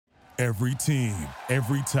Every team,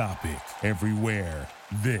 every topic, everywhere.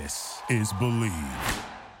 This is Believe.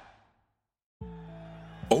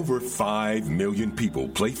 Over 5 million people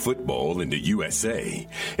play football in the USA,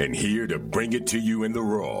 and here to bring it to you in the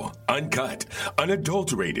raw, uncut,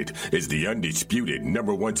 unadulterated is the undisputed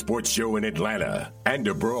 #1 sports show in Atlanta and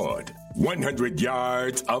abroad. 100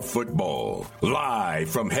 yards of football, live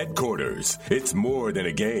from headquarters. It's more than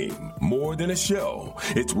a game, more than a show.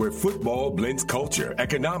 It's where football blends culture,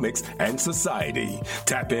 economics, and society.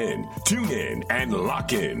 Tap in, tune in, and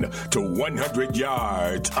lock in to 100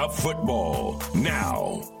 yards of football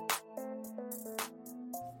now.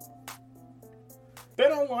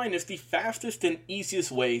 BetOnline is the fastest and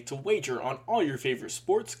easiest way to wager on all your favorite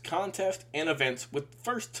sports, contests, and events with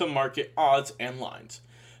first-to-market odds and lines.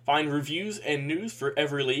 Find reviews and news for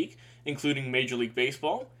every league, including Major League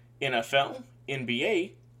Baseball, NFL,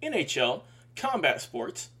 NBA, NHL, combat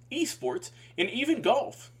sports, esports, and even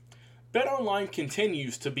golf. BetOnline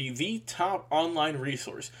continues to be the top online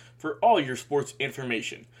resource for all your sports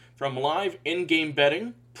information, from live in-game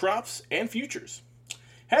betting, props, and futures.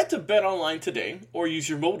 Head to BetOnline today or use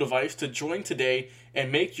your mobile device to join today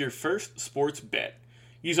and make your first sports bet.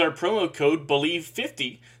 Use our promo code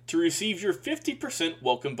BELIEVE50 to receive your 50%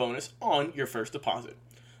 welcome bonus on your first deposit.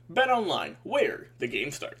 BetOnline, where the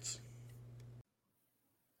game starts.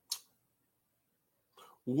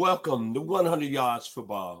 Welcome to 100 Yards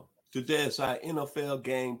Football. Today is our NFL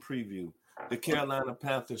game preview. The Carolina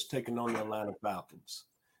Panthers taking on the Atlanta Falcons.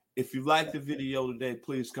 If you like the video today,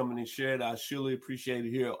 please come in and share it. I surely appreciate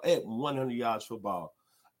it here at 100 Yards Football.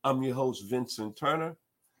 I'm your host, Vincent Turner.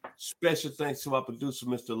 Special thanks to our producer,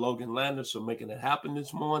 Mr. Logan Landers, for making it happen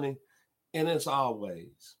this morning. And as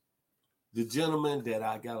always, the gentleman that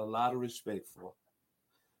I got a lot of respect for.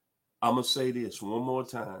 I'm going to say this one more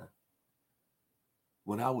time.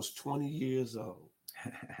 When I was 20 years old,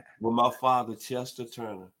 with my father, Chester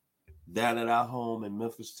Turner, down at our home in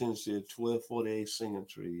Memphis, Tennessee, at 1248 Singing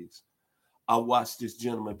Trees, I watched this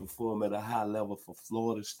gentleman perform at a high level for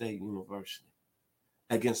Florida State University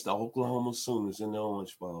against the Oklahoma Sooners in the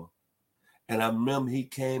Orange Bowl. And I remember he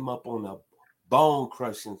came up on a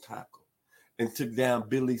bone-crushing tackle and took down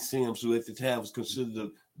Billy Sims, who at the time was considered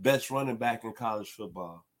the best running back in college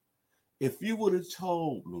football. If you would have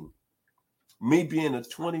told me being a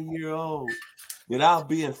 20-year-old, that I'll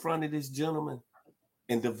be in front of this gentleman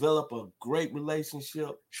and develop a great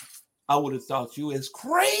relationship, I would have thought you as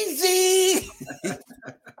crazy,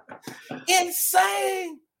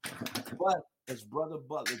 insane. But as Brother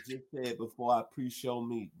Butler just said before our pre-show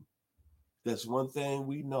meeting, that's one thing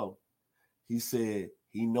we know. He said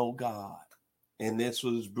he know God, and that's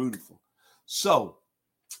what is beautiful. So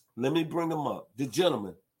let me bring him up. The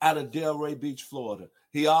gentleman out of Delray Beach, Florida.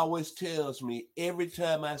 He always tells me every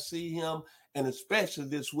time I see him, and especially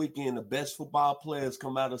this weekend, the best football players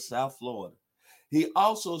come out of South Florida. He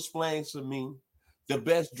also explains to me the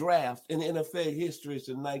best draft in NFL history is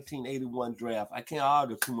the 1981 draft. I can't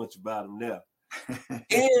argue too much about him now.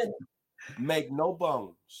 And make no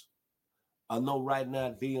bones, I know right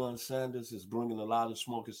now Deion Sanders is bringing a lot of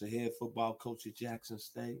smoke as the head football coach at Jackson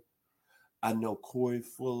State. I know Corey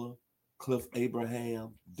Fuller, Cliff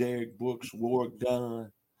Abraham, Derek Brooks, Warwick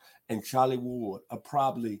Dunn, and Charlie Ward are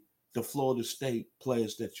probably the Florida State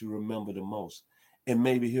players that you remember the most. And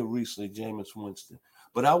maybe here recently, Jameis Winston.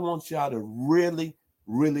 But I want y'all to really,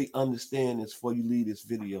 really understand this before you leave this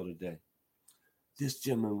video today. This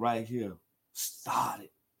gentleman right here started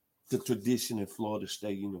the tradition at Florida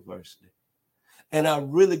State University. And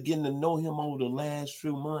I'm really getting to know him over the last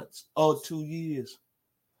few months or 2 years.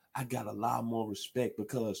 I got a lot more respect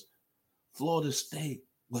because Florida State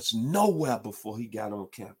was nowhere before he got on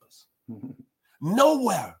campus.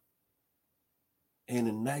 Nowhere. And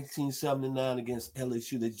in 1979 against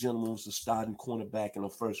LSU, that gentleman was the starting cornerback and a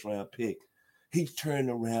first-round pick. He turned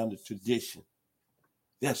around the tradition.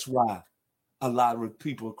 That's why a lot of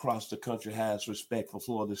people across the country has respect for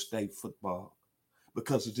Florida State football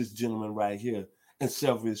because of this gentleman right here and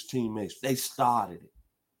several of his teammates. They started it.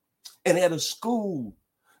 And at a school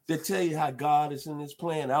that tell you how God is in his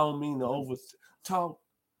plan, I don't mean to over talk,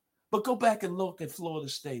 but go back and look at Florida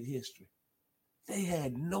State history. They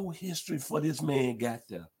had no history before this man got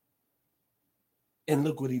there. And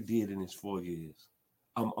look what he did in his 4 years.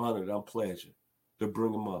 I'm honored, I'm pleasured to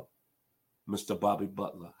bring him up. Mr. Bobby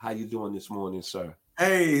Butler. How you doing this morning, sir?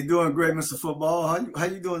 Hey, doing great, Mr. Football. How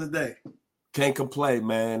you doing today? Can't complain,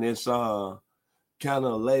 man. It's kind of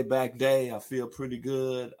a laid-back day. I feel pretty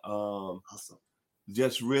good. Awesome.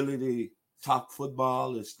 Just really the talk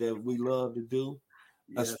football is that we love to do,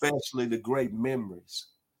 Yes. especially the great memories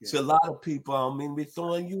See, a lot of people, I mean, we're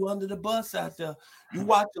throwing you under the bus out there. You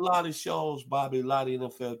watch a lot of shows, Bobby, a lot of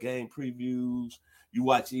NFL game previews. You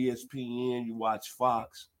watch ESPN, you watch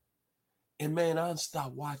Fox. And, man, I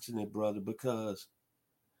stopped watching it, brother, because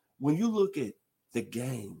when you look at the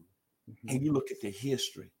game and you look at the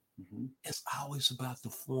history, it's always about the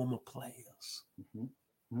former players.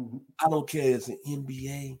 I don't care if it's an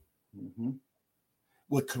NBA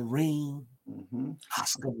with Kareem,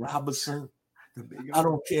 Oscar Robertson. I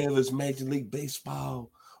don't care if it's Major League Baseball,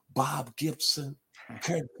 Bob Gibson,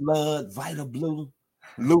 Kurt Flood, Vita Blue,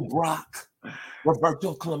 Lou Brock,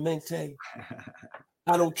 Roberto Clemente.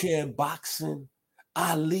 I don't care in boxing,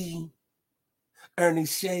 Ali, Ernie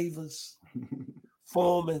Shavers,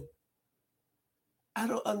 Foreman. I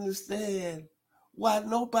don't understand why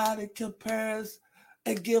nobody compares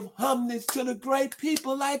and give homage to the great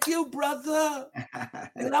people like you, brother.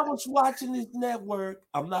 And I was watching this network.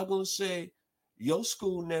 I'm not going to say your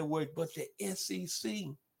school network, but the SEC.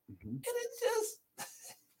 And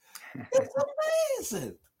it's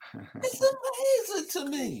amazing. It's amazing to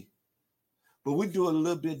me. But we do a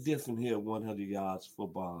little bit different here at 100 Yards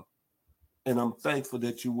Football. And I'm thankful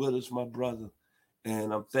that you're with us, my brother.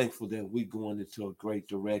 And I'm thankful that we're going into a great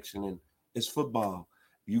direction. And it's football.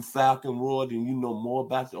 You Falcon Roared, and you know more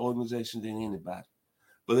about the organization than anybody.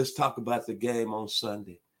 But let's talk about the game on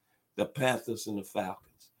Sunday, the Panthers and the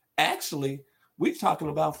Falcons. Actually, we're talking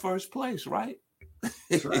about first place, right?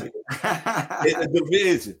 That's right. In the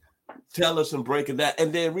division. Tell us and break it down.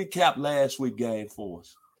 And then recap last week's game for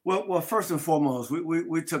us. Well, first and foremost,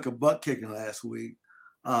 we took a butt kicking last week.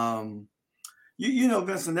 You know,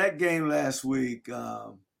 Vincent, that game last week,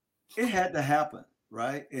 it had to happen,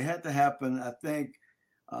 right? It had to happen. I think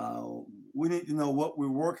we need to know what we're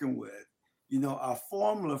working with. You know, our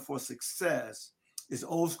formula for success is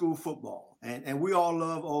old school football. And we all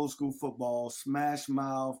love old school football, smash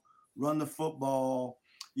mouth, run the football,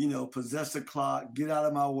 you know, possess the clock, get out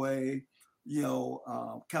of my way, you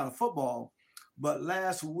know, kind of football. But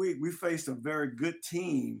last week, we faced a very good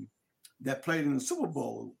team that played in the Super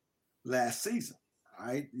Bowl last season,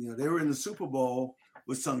 right? You know, they were in the Super Bowl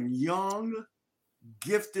with some young,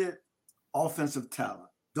 gifted offensive talent.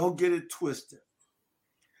 Don't get it twisted.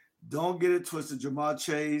 Don't get it twisted. Jamar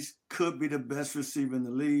Chase could be the best receiver in the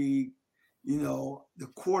league. You know, the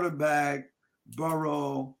quarterback,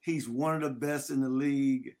 Burrow, he's one of the best in the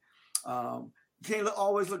league. You can't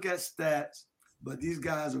always look at stats, but these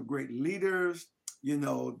guys are great leaders. You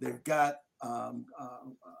know, they've got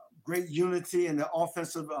great unity in the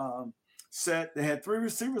offensive set. They had three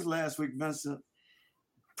receivers last week, Vincent,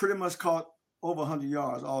 pretty much caught over 100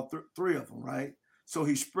 yards, all three of them, right? So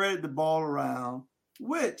he spread the ball around,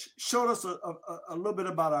 which showed us a little bit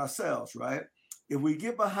about ourselves, right? If we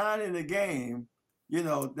get behind in the game, you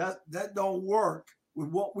know, that don't work with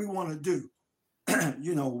what we want to do.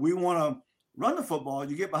 You know, we want to run the football.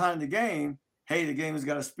 You get behind the game, hey, the game has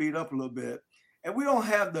got to speed up a little bit. And we don't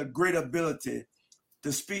have the great ability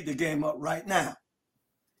to speed the game up right now.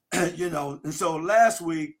 You know, and so last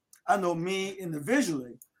week, I know me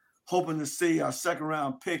individually hoping to see our second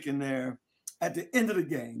round pick in there at the end of the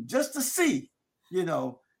game, just to see, you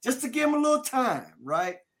know, just to give him a little time,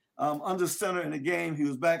 right? Under center in the game, he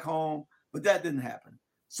was back home, but that didn't happen.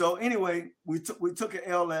 So anyway, we took an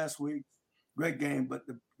L last week, great game. But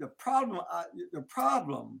the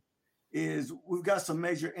problem is we've got some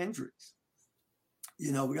major injuries.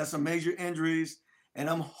 You know, we got some major injuries, and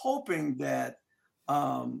I'm hoping that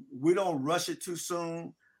we don't rush it too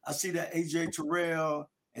soon. I see that AJ Terrell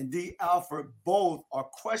and D. Alford both are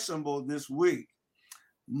questionable this week.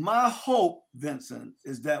 My hope, Vincent,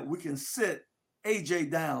 is that we can sit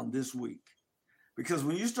AJ down this week. Because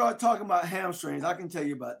when you start talking about hamstrings, I can tell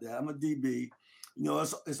you about that. I'm a DB. You know,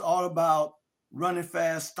 it's all about running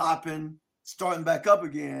fast, stopping, starting back up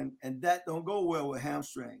again, and that don't go well with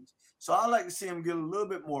hamstrings. So I like to see him get a little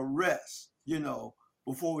bit more rest, you know,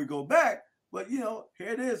 before we go back. But, you know,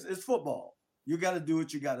 here it is. It's football. You got to do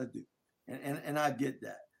what you got to do. And I get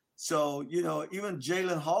that. So, you know, even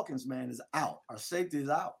Jalen Hawkins, man, is out. Our safety is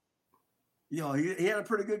out. You know, he had a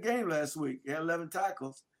pretty good game last week. He had 11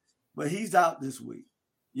 tackles, but he's out this week,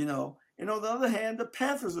 you know. And on the other hand, the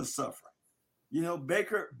Panthers are suffering. You know,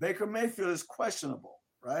 Baker Mayfield is questionable,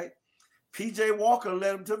 right? P.J. Walker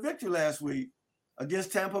led them to victory last week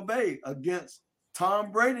against Tampa Bay, against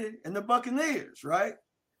Tom Brady and the Buccaneers, right?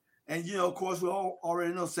 And, you know, of course, we all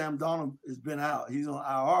already know Sam Darnold has been out. He's on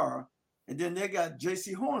IR. And then they got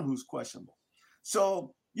J.C. Horn, who's questionable.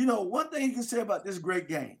 So, you know, one thing you can say about this great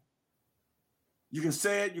game, you can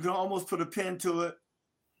say it, you can almost put a pin to it.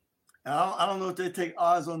 And I don't know if they take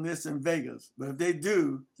odds on this in Vegas, but if they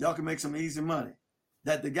do, y'all can make some easy money.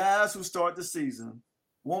 that the guys who start the season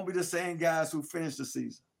won't be the same guys who finish the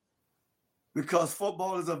season. Because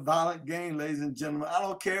football is a violent game, ladies and gentlemen. I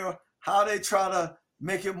don't care how they try to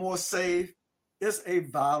make it more safe. It's a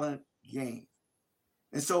violent game.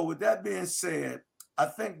 And so with that being said, I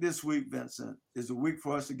think this week, Vincent, is a week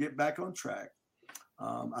for us to get back on track.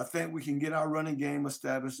 I think we can get our running game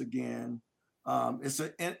established again. It's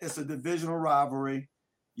a divisional rivalry.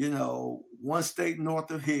 You know, one state north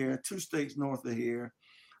of here, two states north of here.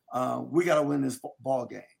 We got to win this ball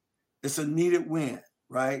game. It's a needed win,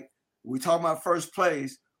 right? We talk about first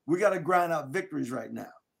place. We got to grind out victories right now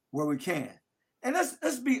where we can. And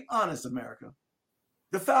let's be honest, America.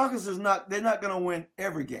 The Falcons they're not going to win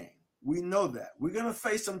every game. We know that. We're going to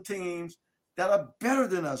face some teams that are better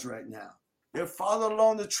than us right now. They're farther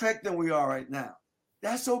along the track than we are right now.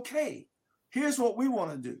 That's okay. Here's what we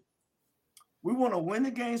want to do. We want to win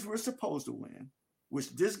the games we're supposed to win, which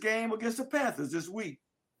this game against the Panthers this week,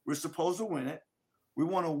 we're supposed to win it. We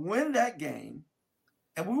want to win that game,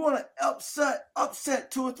 and we want to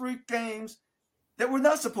upset 2 or 3 games that we're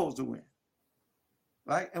not supposed to win,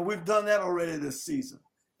 right? And we've done that already this season.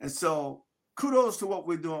 And so kudos to what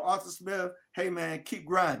we're doing. Arthur Smith, hey, man, keep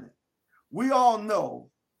grinding. We all know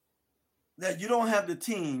that you don't have the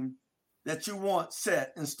team that you want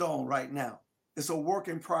set in stone right now. It's a work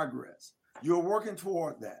in progress. You're working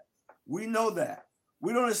toward that. We know that.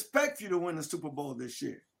 We don't expect you to win the Super Bowl this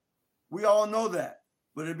year. We all know that.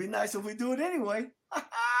 But it'd be nice if we do it anyway.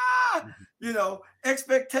 You know,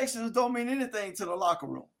 expectations don't mean anything to the locker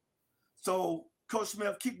room. So, Coach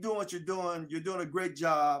Smith, keep doing what you're doing. You're doing a great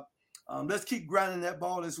job. Let's keep grinding that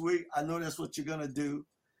ball this week. I know that's what you're going to do.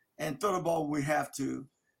 And throw the ball when we have to.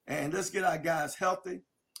 And let's get our guys healthy.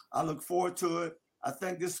 I look forward to it. I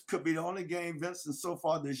think this could be the only game, Vincent, so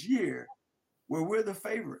far this year where we're the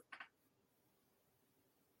favorite.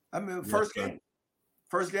 I mean, first game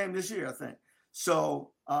this year, I think.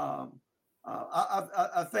 So I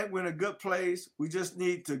think we're in a good place. We just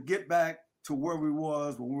need to get back to where we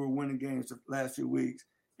was when we were winning games the last few weeks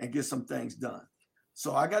and get some things done.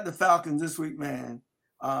 So I got the Falcons this week, man,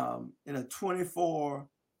 in a 24-14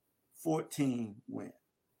 win.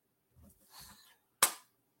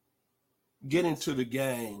 Getting to the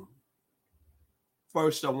game,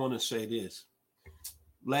 first I want to say this.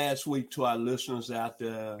 Last week to our listeners out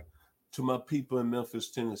there, to my people in Memphis,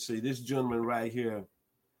 Tennessee, this gentleman right here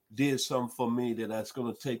did something for me that's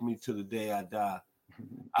going to take me to the day I die.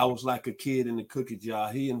 I was like a kid in the cookie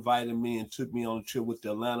jar. He invited me and took me on a trip with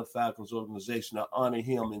the Atlanta Falcons organization. I honor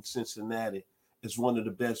him in Cincinnati as one of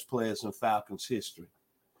the best players in Falcons history.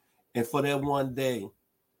 And for that one day,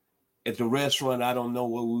 at the restaurant, I don't know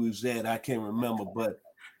where we was at. I can't remember, but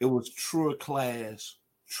it was true class,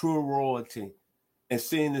 true royalty. And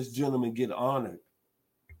seeing this gentleman get honored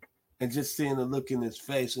and just seeing the look in his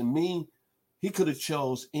face. And me, he could have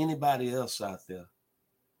chose anybody else out there.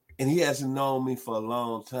 And he hasn't known me for a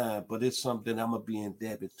long time, but it's something I'm going to be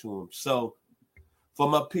indebted to him. So for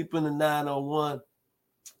my people in the 901,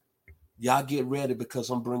 y'all get ready because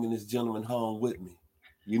I'm bringing this gentleman home with me.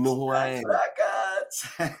 You know who I am.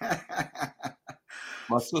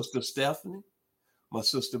 My sister Stephanie, my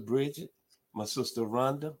sister Bridget, my sister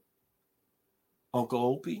Rhonda, Uncle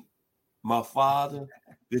Opie, my father.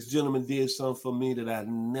 This gentleman did something for me that I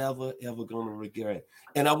never, ever going to regret.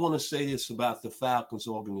 And I want to say this about the Falcons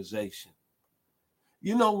organization.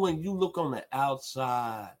 You know, when you look on the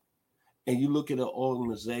outside and you look at an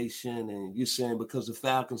organization and you're saying because the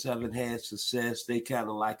Falcons haven't had success, they kind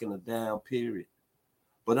of like in a down period.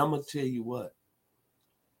 But I'm going to tell you what,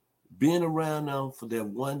 being around them for that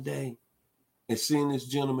one day and seeing this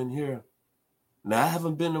gentleman here. Now, I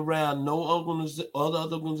haven't been around no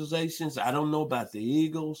other organizations. I don't know about the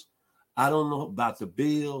Eagles. I don't know about the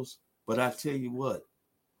Bills. But I tell you what,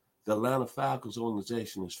 the Atlanta Falcons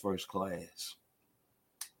organization is first class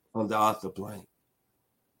under Arthur Blank.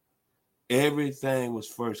 Everything was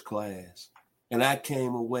first class. And I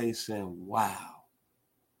came away saying, wow.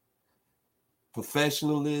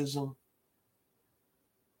 Professionalism,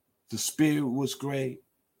 the spirit was great,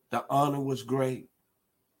 the honor was great,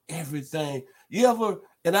 everything. You ever,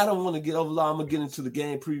 and I don't want to get over, I'm going to get into the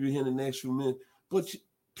game preview here in the next few minutes, but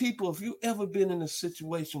people, if you ever been in a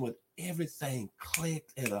situation where everything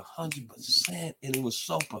clicked at 100% and it was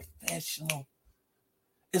so professional,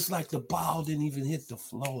 it's like the ball didn't even hit the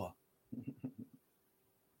floor.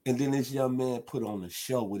 And then this young man put on a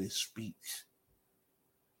show with his speech.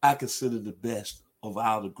 I consider the best of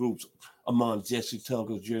all the groups among Jesse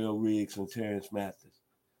Tuggle, Gerald Riggs, and Terrence Mathis.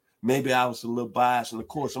 Maybe I was a little biased, and of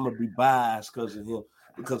course I'm going to be biased because of him,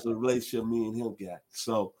 because of the relationship me and him got.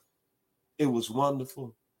 So it was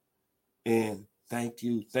wonderful. And Thank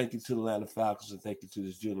you. Thank you to the Atlanta Falcons, and thank you to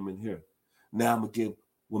this gentleman here. Now I'm going to give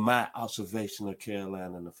with my observation of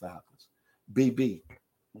Carolina and the Falcons. BB,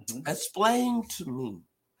 explain to me,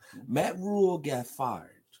 Matt Rule got fired,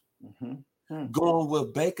 going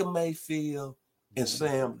with Baker Mayfield and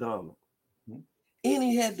Sam Darnold. And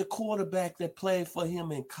he had the quarterback that played for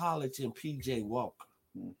him in college in P.J. Walker.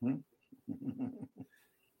 And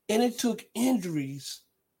it took injuries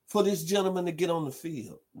for this gentleman to get on the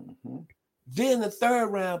field. Then the third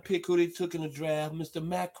round pick who they took in the draft, Mr.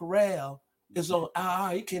 Matt Corral, is on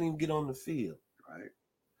IR. He can't even get on the field. Right.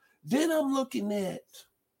 Then I'm looking at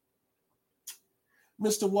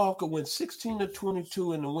Mr. Walker went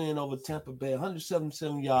 16-22 in the win over Tampa Bay,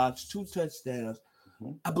 177 yards, 2 touchdowns,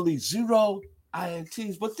 I believe 0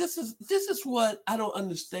 INTs. But this is what I don't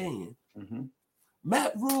understand.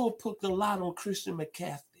 Matt Rule put a lot on Christian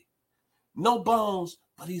McCaffrey. No bones,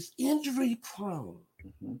 but he's injury prone.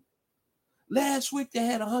 Last week, they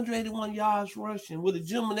had 181 yards rushing with a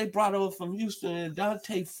gentleman they brought over from Houston,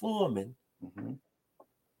 Dante Foreman,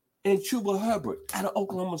 and Chuba Hubbard out of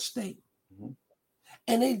Oklahoma State.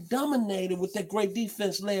 And they dominated with that great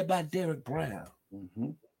defense led by Derek Brown.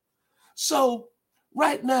 So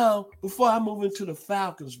right now, before I move into the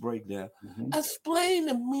Falcons breakdown, explain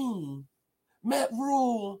to me, Matt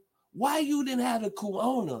Rule, why you didn't have the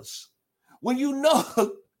Kuonas when you know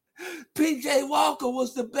P.J. Walker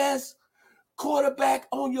was the best quarterback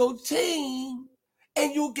on your team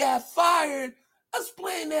and you got fired.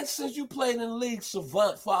 Explain that since you played in the league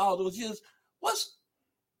savant for all those years. What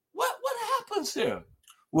happens here?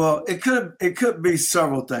 Well, it could be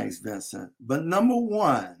several things, Vincent. But number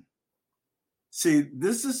one, see,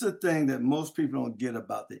 this is the thing that most people don't get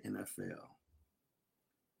about the NFL.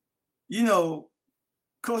 You know,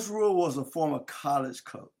 Coach Rule was a former college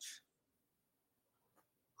coach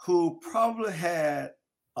who probably had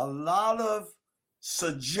a lot of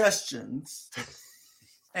suggestions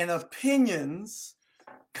and opinions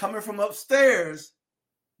coming from upstairs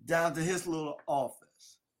down to his little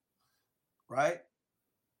office, right?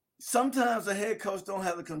 Sometimes a head coach don't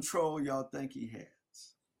have the control y'all think he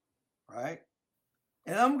has, right?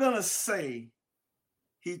 And I'm going to say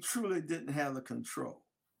he truly didn't have the control.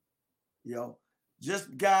 You know,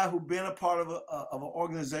 just guy who been a part of an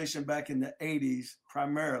organization back in the 80s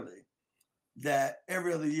primarily, that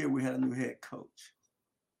every other year we had a new head coach.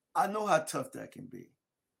 I know how tough that can be.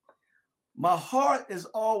 My heart is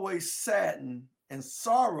always saddened and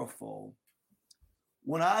sorrowful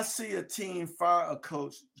when I see a team fire a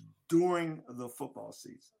coach during the football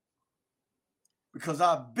season. Because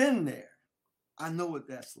I've been there. I know what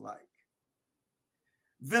that's like.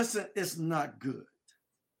 Vincent, it's not good.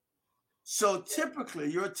 So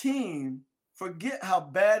typically your team, forget how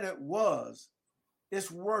bad it was,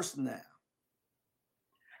 it's worse now.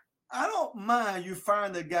 I don't mind you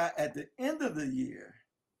firing the guy at the end of the year.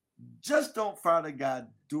 Just don't fire the guy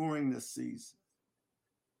during the season.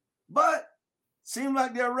 But seems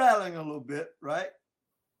like they're rallying a little bit, right?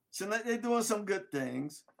 Seems like they're doing some good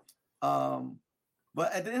things.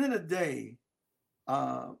 But at the end of the day,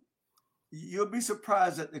 you'll be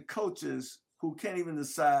surprised at the coaches who can't even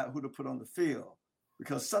decide who to put on the field,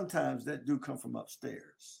 because sometimes that do come from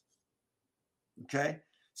upstairs. Okay?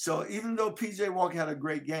 So even though P.J. Walker had a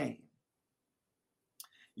great game,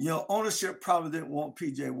 you know, ownership probably didn't want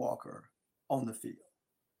P.J. Walker on the field.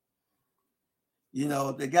 You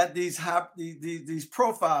know, they got these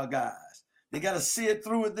profile guys. They got to see it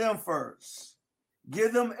through with them first.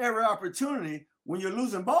 Give them every opportunity. When you're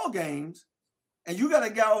losing ball games and you got a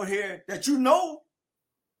guy out here that you know,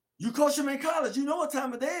 you coach him in college, you know what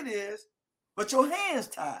time of day it is, but your hands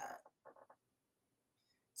tied.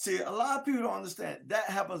 See, a lot of people don't understand. That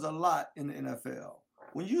happens a lot in the NFL.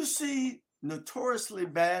 When you see notoriously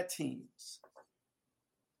bad teams,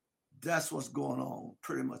 that's what's going on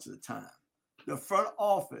pretty much of the time. The front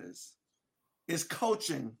office is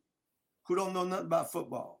coaching who don't know nothing about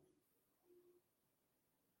football.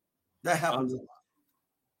 That happens a lot.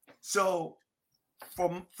 So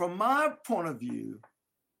from my point of view,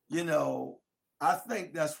 you know, I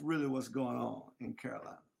think that's really what's going on in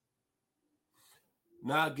Carolina.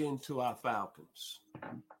 Now getting to our Falcons.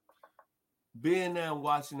 Being there and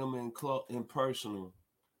watching them in personal,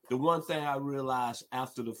 the one thing I realized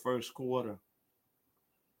after the first quarter,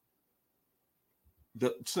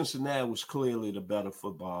 the Cincinnati was clearly the better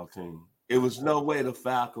football team. It was no way the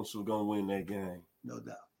Falcons were going to win that game. No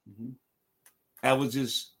doubt. That was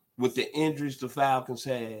just with the injuries the Falcons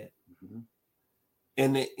had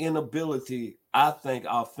and the inability, I think,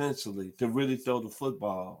 offensively to really throw the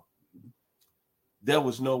football. There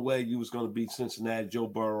was no way you was going to beat Cincinnati, Joe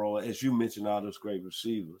Burrow, as you mentioned, all those great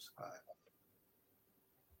receivers. Right.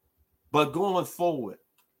 But going forward,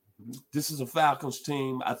 this is a Falcons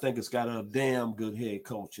team. I think it's got a damn good head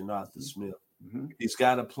coach in Arthur Smith. He's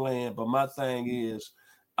got a plan. But my thing is,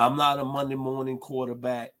 I'm not a Monday morning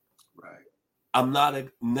quarterback. Right.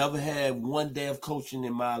 Never had one day of coaching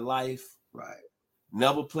in my life. Right.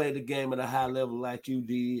 Never played a game at a high level like you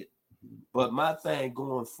did. But my thing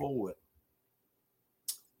going forward,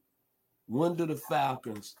 when do the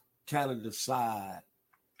Falcons kind of decide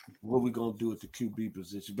what we're going to do at the QB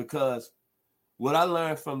position? Because what I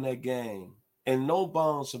learned from that game, and no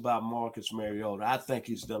bones about Marcus Mariota, I think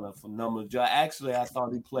he's done a phenomenal job. Actually, I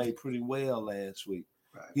thought he played pretty well last week.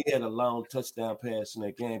 Right. He had a long touchdown pass in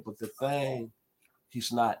that game. But the thing,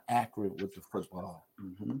 he's not accurate with the football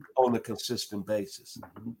on a consistent basis.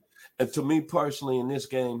 And to me personally, in this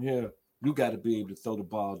game here, you got to be able to throw the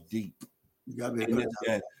ball deep. You got to be able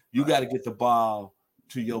to. You got to get the ball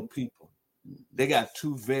to your people. They got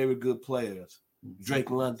two very good players.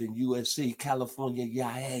 Drake London, USC, California,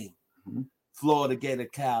 YA, Florida Gator,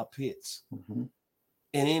 Kyle Pitts. And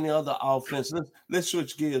any other offense. Let's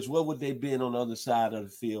switch gears. What would they been on the other side of the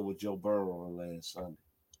field with Joe Burrow on last Sunday?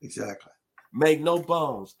 Exactly. Make no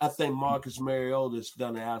bones. I think Marcus Mariota's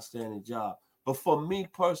done an outstanding job. But for me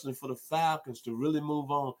personally, for the Falcons to really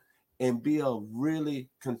move on and be a really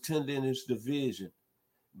contender in this division,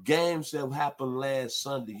 games that happened last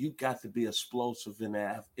Sunday, you got to be explosive in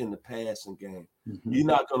the passing game. You're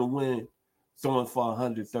not going to win throwing for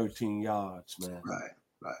 113 yards, man.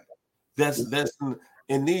 Right. That's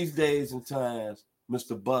in these days and times,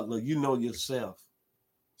 Mr. Butler, you know yourself.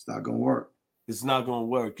 It's not going to work. It's not going to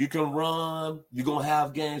work. You can run. You're going to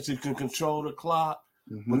have games that you can control the clock,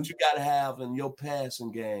 but you got to have in your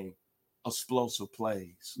passing game explosive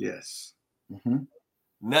plays. Yes.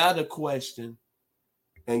 Now the question,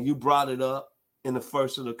 and you brought it up in the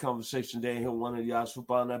first of the conversation there here, one of y'all's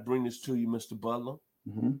football, and I bring this to you, Mr. Butler.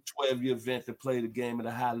 12-year vet to play the game at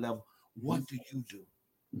a high level. What do you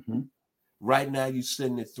do? Right now, you're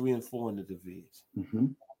sitting at 3-4 in the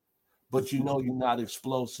division. But you know you're not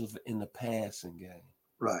explosive in the passing game.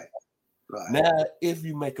 Right. Now, if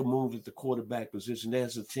you make a move at the quarterback position,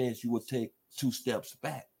 there's a chance you will take 2 steps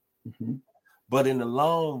back. But in the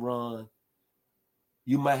long run,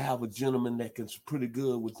 you might have a gentleman that can pretty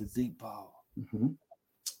good with the deep ball.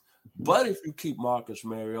 But if you keep Marcus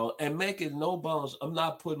Mariota and make it no bones, I'm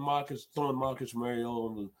not throwing Marcus Mariota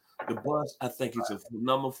on the bus. I think he's a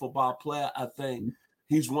phenomenal football player. I think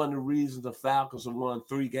he's one of the reasons the Falcons have won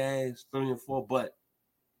 3 games, 3-4. But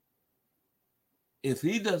if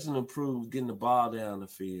he doesn't improve getting the ball down the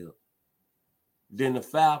field, then the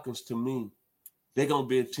Falcons, to me, they're going to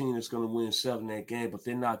be a team that's going to win 7 that game, but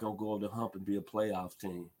they're not going to go over the hump and be a playoff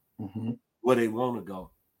team where they want to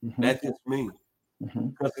go. That's just me.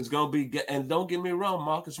 Because it's going to be – and don't get me wrong,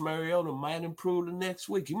 Marcus Mariota might improve the next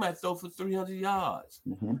week. He might throw for 300 yards.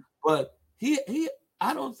 But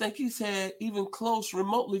I don't think he's had even close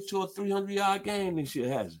remotely to a 300-yard game this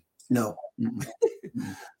year, has he? No.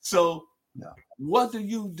 So what do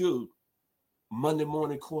you do, Monday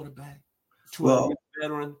morning quarterback, 12-year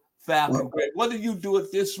veteran, Falcon great? What do you do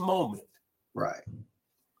at this moment? Right.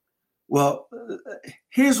 Well,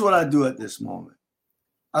 here's what I do at this moment.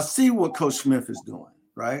 I see what Coach Smith is doing,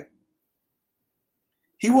 right?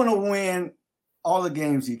 He want to win all the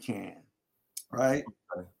games he can, right?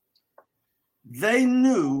 Okay. They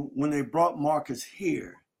knew when they brought Marcus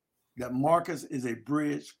here that Marcus is a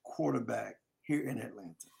bridge quarterback here in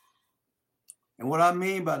Atlanta. And what I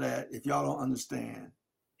mean by that, if y'all don't understand,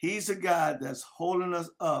 he's a guy that's holding us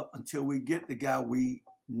up until we get the guy we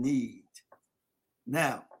need.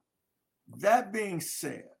 Now, that being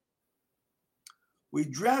said, we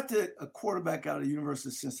drafted a quarterback out of the University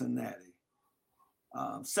of Cincinnati.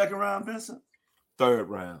 2nd round, Vincent? 3rd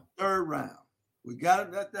round. 3rd round. We got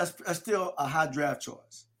it. That's still a high draft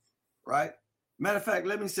choice, right? Matter of fact,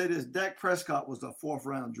 let me say this. Dak Prescott was a 4th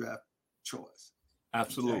round draft choice.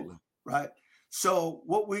 Absolutely. Okay? Right? So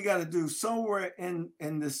what we got to do somewhere in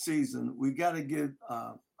this season, we got to give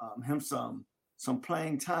him some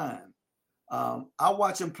playing time. I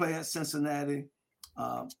watch him play at Cincinnati.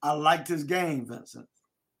 I like this game, Vincent.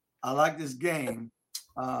 I like this game.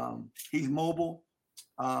 He's mobile.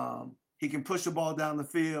 He can push the ball down the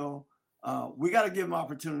field. We got to give him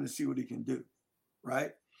opportunity to see what he can do,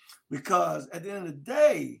 right? Because at the end of the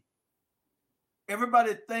day,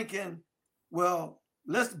 everybody thinking, well,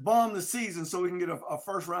 let's bomb the season so we can get a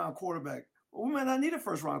 1st round quarterback. Well, we may not need a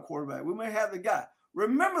 1st round quarterback. We may have the guy.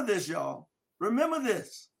 Remember this, y'all. Remember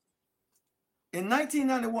this. In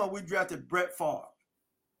 1991, we drafted Brett Favre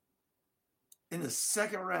in the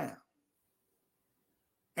 2nd round.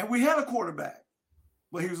 And we had a quarterback,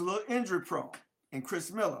 but he was a little injury prone. And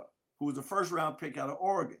Chris Miller, who was a first-round pick out of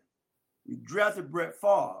Oregon. We drafted Brett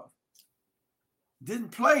Favre, didn't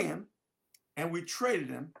play him, and we traded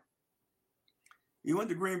him. He went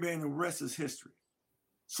to Green Bay, and the rest is history.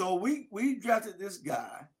 So we drafted this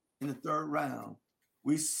guy in the 3rd round.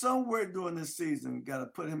 We somewhere during this season got to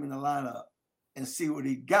put him in the lineup and see what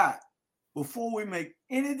he got before we make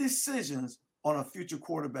any decisions on a future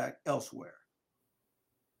quarterback elsewhere.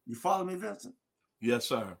 You follow me, Vincent? Yes,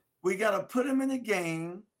 sir. We got to put him in the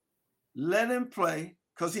game, let him play,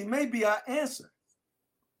 because he may be our answer.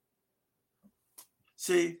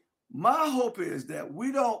 See, my hope is that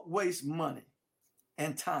we don't waste money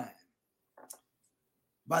and time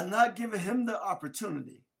by not giving him the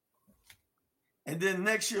opportunity and then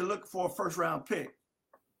next year look for a first-round pick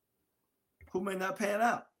who may not pan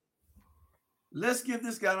out. Let's give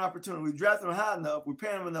this guy an opportunity. We drafted him high enough. We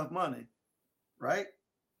pay him enough money, right,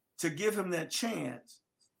 to give him that chance.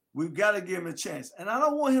 We've got to give him a chance. And I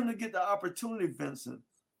don't want him to get the opportunity, Vincent,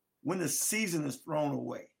 when the season is thrown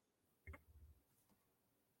away.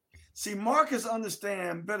 See, Marcus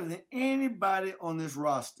understands better than anybody on this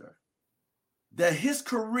roster that his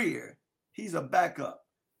career, he's a backup.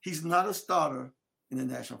 He's not a starter in the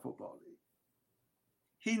National Football League.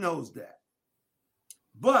 He knows that.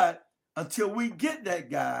 But until we get that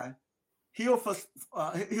guy, he'll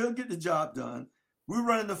get the job done. We're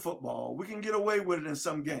running the football. We can get away with it in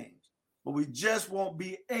some games, but we just won't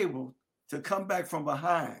be able to come back from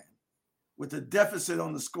behind with a deficit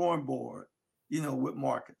on the scoring board, with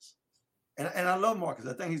Marcus. And I love Marcus.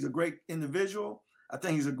 I think he's a great individual. I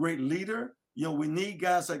think he's a great leader. We need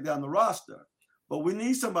guys like that on the roster, but we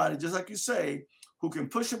need somebody, just like you say, who can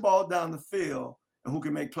push the ball down the field and who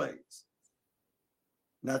can make plays.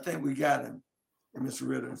 And I think we got him in Mr.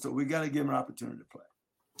 Ridder. So we got to give him an opportunity to play.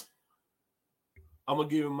 I'm going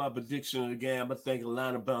to give him my prediction of the game. I think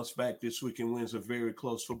Atlanta bounce back this week and wins a very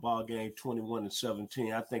close football game,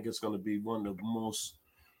 21-17. I think it's going to be one of the most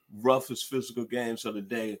roughest physical games of the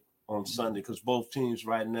day on Sunday because both teams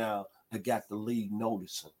right now have got the league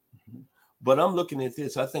noticing. Mm-hmm. But I'm looking at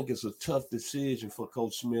this. I think it's a tough decision for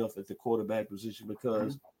Coach Smith at the quarterback position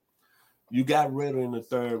because you got Ridder in the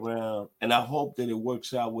 3rd round, and I hope that it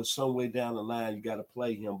works out with some way down the line you got to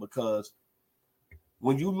play him because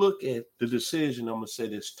when you look at the decision, I'm going to say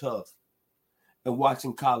that's tough, and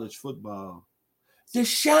watching college football, the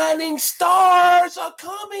shining stars are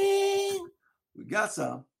coming. We got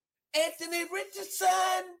some. Anthony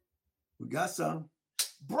Richardson. We got some.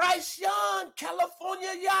 Bryce Young,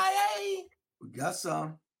 California Yay. We got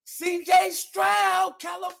some. C.J. Stroud,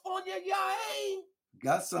 California Yay.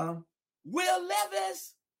 Got some. Will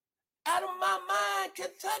Levis, out of my mind,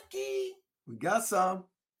 Kentucky. We got some.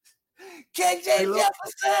 K.J.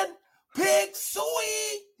 Jefferson, Pig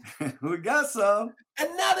Sweet. We got some. And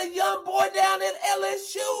now the young boy down at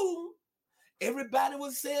LSU. Everybody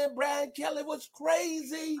was saying Brian Kelly was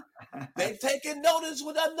crazy. They taking notice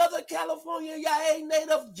with another California Yay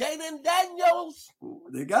native, Jaden Daniels.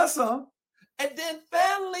 They got some. And then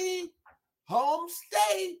finally, home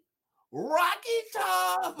state, Rocky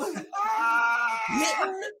Top.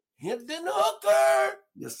 Hendon Hooker.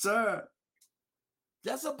 Yes, sir.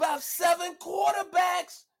 That's about 7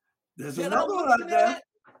 quarterbacks. There's another one out there.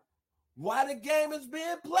 Why the game is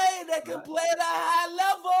being played, they can play at a high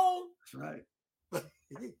level. That's right.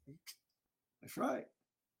 That's right.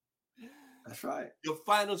 That's right. Your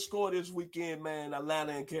final score this weekend, man,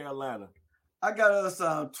 Atlanta and Carolina. I got us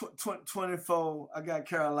 24. I got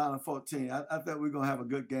Carolina 14. I think we're going to have a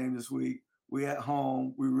good game this week. We at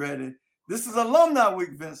home. We ready. This is alumni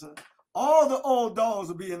week, Vincent. All the old dogs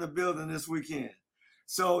will be in the building this weekend.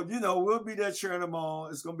 So, we'll be there cheering them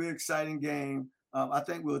on. It's going to be an exciting game. I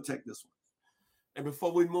think we'll take this one. And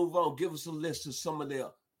before we move on, give us a list of some of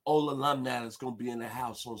the old alumni that's going to be in the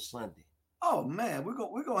house on Sunday. Oh, man, we're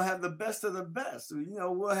going to have the best of the best.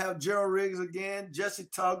 We'll have Gerald Riggs again, Jesse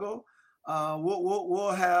Tuggle.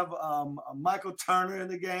 We'll have Michael Turner in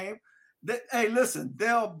the game. Hey, listen,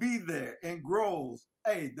 they'll be there in Groves.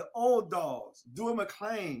 Hey, the old dogs, Dewey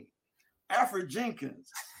McClain, Alfred Jenkins.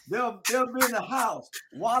 They'll be in the house.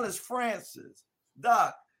 Wallace Francis,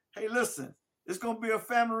 Doc. Hey, listen, it's going to be a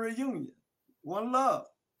family reunion. One love.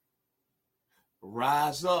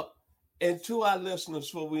 Rise up. And to our listeners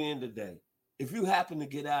before we end today, if you happen to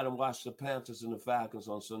get out and watch the Panthers and the Falcons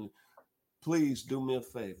on Sunday, please do me a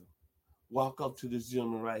favor. Walk up to this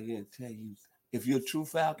gentleman right here and tell you, if you're a true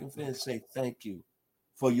Falcon fan, say thank you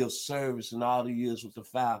for your service and all the years with the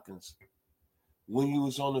Falcons. When you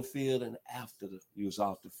was on the field and after you was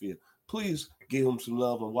off the field, please give him some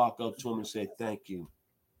love and walk up to him and say thank you.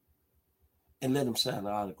 And let him sign an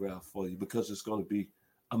autograph for you because it's going to be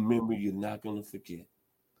a memory you're not going to forget.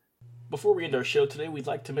 Before we end our show today, we'd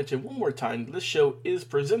like to mention one more time this show is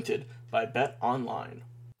presented by Bet Online.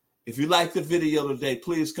 If you like the video today,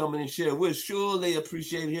 please come in and share. We'll surely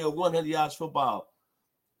appreciate it here at 100 Yards Football.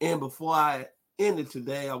 And before I end it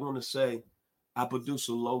today, I want to say our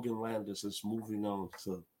producer Logan Landers is moving on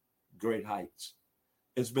to great heights.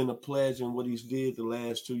 It's been a pleasure in what he's did the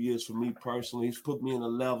last 2 years for me personally. He's put me in a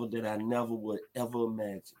level that I never would ever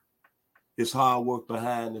imagine. His hard work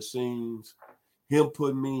behind the scenes, him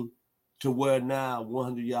putting me to where now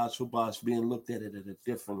 100 Yards Football is being looked at it at a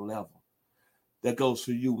different level. That goes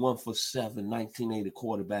for you, 1 for 7, 1980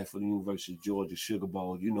 quarterback for the University of Georgia Sugar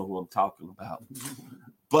Bowl. You know who I'm talking about.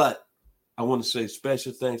 But I want to say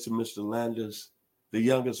special thanks to Mr. Landers, the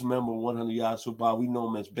youngest member of 100 Yards Football. We know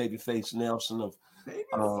him as Babyface Nelson of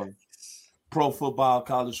pro football,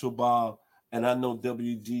 college football, and I know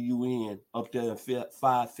WGUN up there at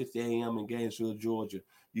 5:50 a.m. in Gainesville, Georgia.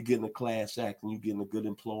 You're getting a class act, and you're getting a good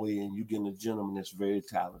employee, and you're getting a gentleman that's very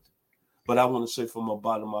talented. But I want to say from the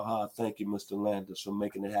bottom of my heart, thank you, Mr. Landers, for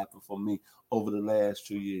making it happen for me over the last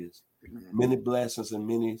 2 years. Many blessings and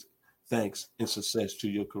many thanks and success to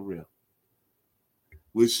your career.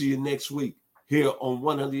 We'll see you next week here on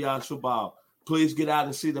 100 Yards Football. Please get out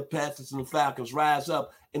and see the Panthers and the Falcons rise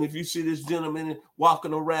up. And if you see this gentleman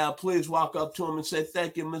walking around, please walk up to him and say,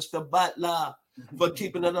 thank you, Mr. Butler, for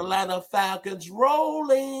keeping the Atlanta Falcons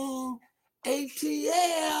rolling.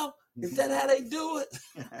 ATL. Is that how they do it?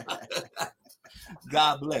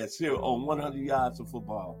 God bless here on 100 Yards of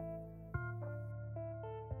Football.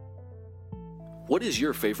 What is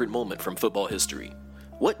your favorite moment from football history?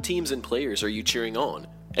 What teams and players are you cheering on?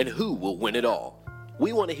 And who will win it all?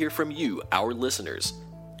 We want to hear from you, our listeners.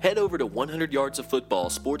 Head over to 100 Yards of Football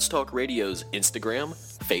Sports Talk Radio's Instagram,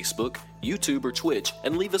 Facebook, YouTube, or Twitch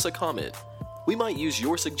and leave us a comment. We might use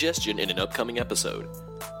your suggestion in an upcoming episode.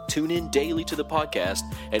 Tune in daily to the podcast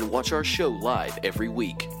and watch our show live every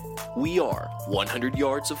week. We are 100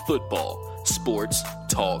 Yards of Football Sports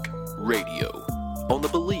Talk Radio on the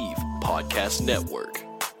Believe Podcast Network.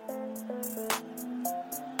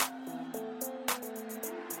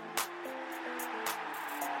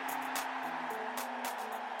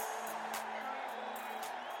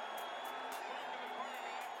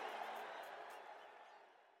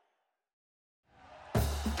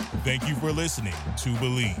 Thank you for listening to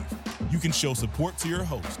Believe. You can show support to your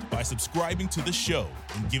host by subscribing to the show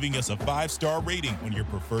and giving us a 5-star rating on your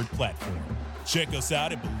preferred platform. Check us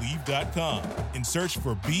out at Believe.com and search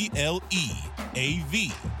for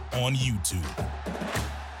BLEAV on YouTube.